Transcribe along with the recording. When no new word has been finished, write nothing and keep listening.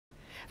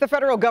The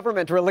federal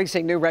government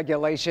releasing new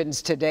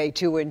regulations today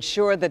to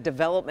ensure the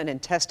development and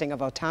testing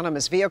of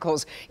autonomous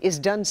vehicles is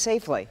done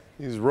safely.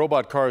 These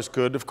robot cars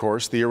could, of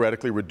course,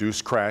 theoretically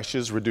reduce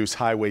crashes, reduce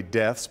highway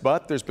deaths,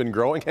 but there's been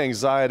growing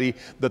anxiety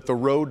that the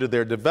road to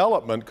their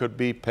development could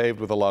be paved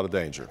with a lot of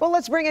danger. Well,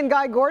 let's bring in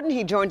Guy Gordon.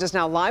 He joins us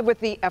now live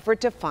with the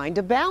effort to find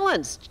a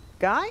balance.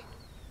 Guy?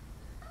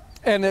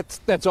 And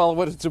that's all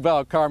what it's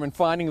about, Carmen,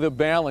 finding the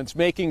balance,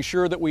 making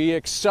sure that we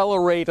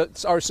accelerate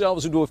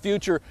ourselves into a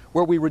future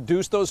where we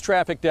reduce those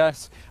traffic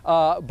deaths,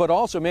 but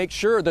also make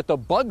sure that the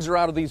bugs are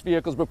out of these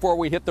vehicles before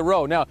we hit the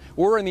road. Now,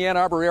 we're in the Ann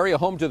Arbor area,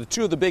 home to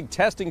two of the big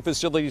testing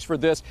facilities for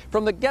this.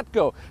 From the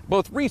get-go,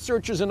 both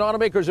researchers and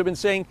automakers have been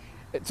saying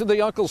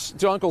to Uncle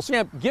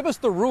Sam, give us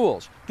the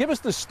rules, give us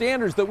the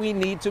standards that we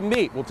need to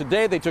meet. Well,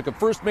 today they took a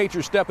first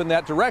major step in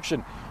that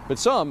direction, but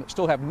some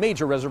still have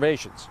major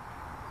reservations.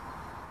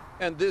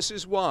 And this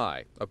is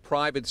why a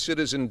private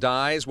citizen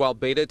dies while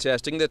beta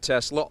testing the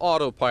Tesla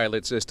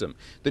autopilot system.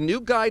 The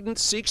new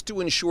guidance seeks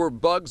to ensure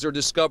bugs are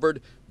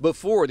discovered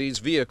before these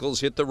vehicles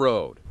hit the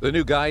road. The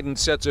new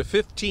guidance sets a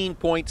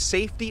 15-point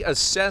safety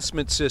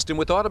assessment system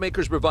with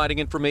automakers providing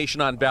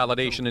information on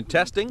validation and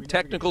testing,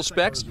 technical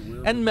specs,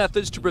 and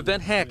methods to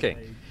prevent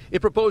hacking. It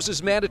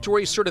proposes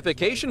mandatory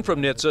certification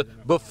from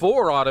NHTSA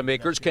before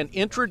automakers can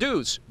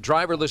introduce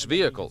driverless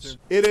vehicles.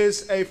 It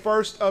is a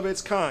first of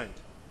its kind,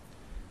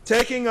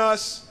 taking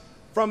us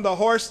from the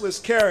horseless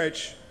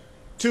carriage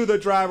to the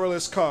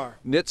driverless car.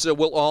 NHTSA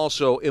will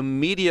also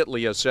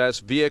immediately assess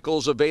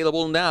vehicles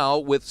available now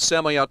with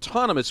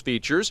semi-autonomous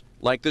features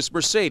like this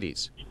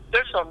Mercedes.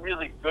 There's some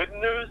really good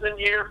news in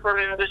here for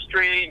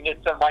industry.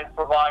 NHTSA might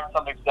provide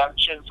some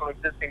exemptions from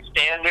existing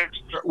standards.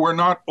 We're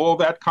not all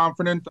that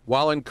confident.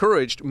 While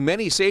encouraged,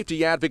 many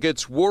safety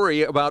advocates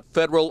worry about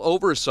federal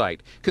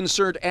oversight.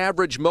 Concerned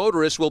average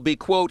motorists will be,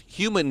 quote,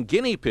 human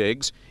guinea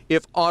pigs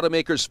if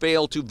automakers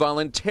fail to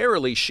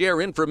voluntarily share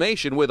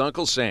information with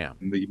Uncle Sam.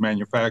 The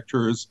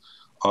manufacturers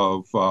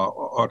of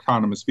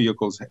autonomous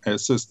vehicles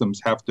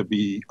systems have to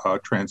be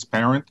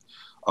transparent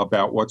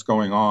about what's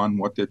going on,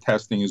 what their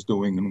testing is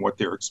doing, and what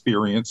their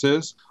experience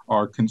is.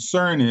 Our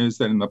concern is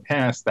that in the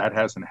past that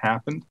hasn't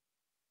happened.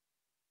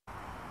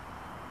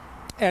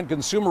 And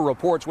Consumer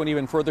Reports went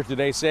even further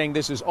today, saying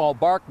this is all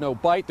bark, no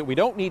bite, that we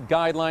don't need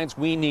guidelines,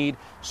 we need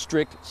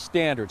strict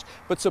standards.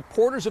 But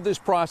supporters of this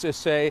process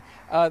say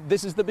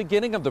this is the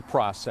beginning of the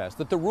process,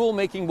 that the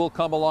rulemaking will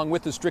come along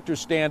with the stricter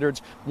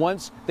standards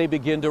once they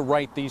begin to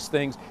write these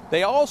things.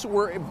 They also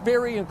were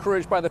very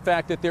encouraged by the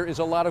fact that there is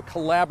a lot of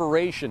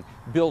collaboration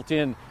built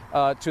in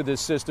to this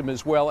system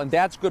as well, and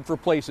that's good for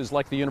places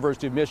like the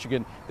University of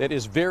Michigan that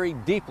is very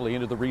deeply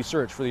into the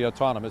research for the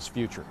autonomous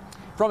future.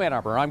 From Ann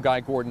Arbor, I'm Guy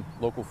Gordon,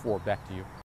 Local 4. Back to you.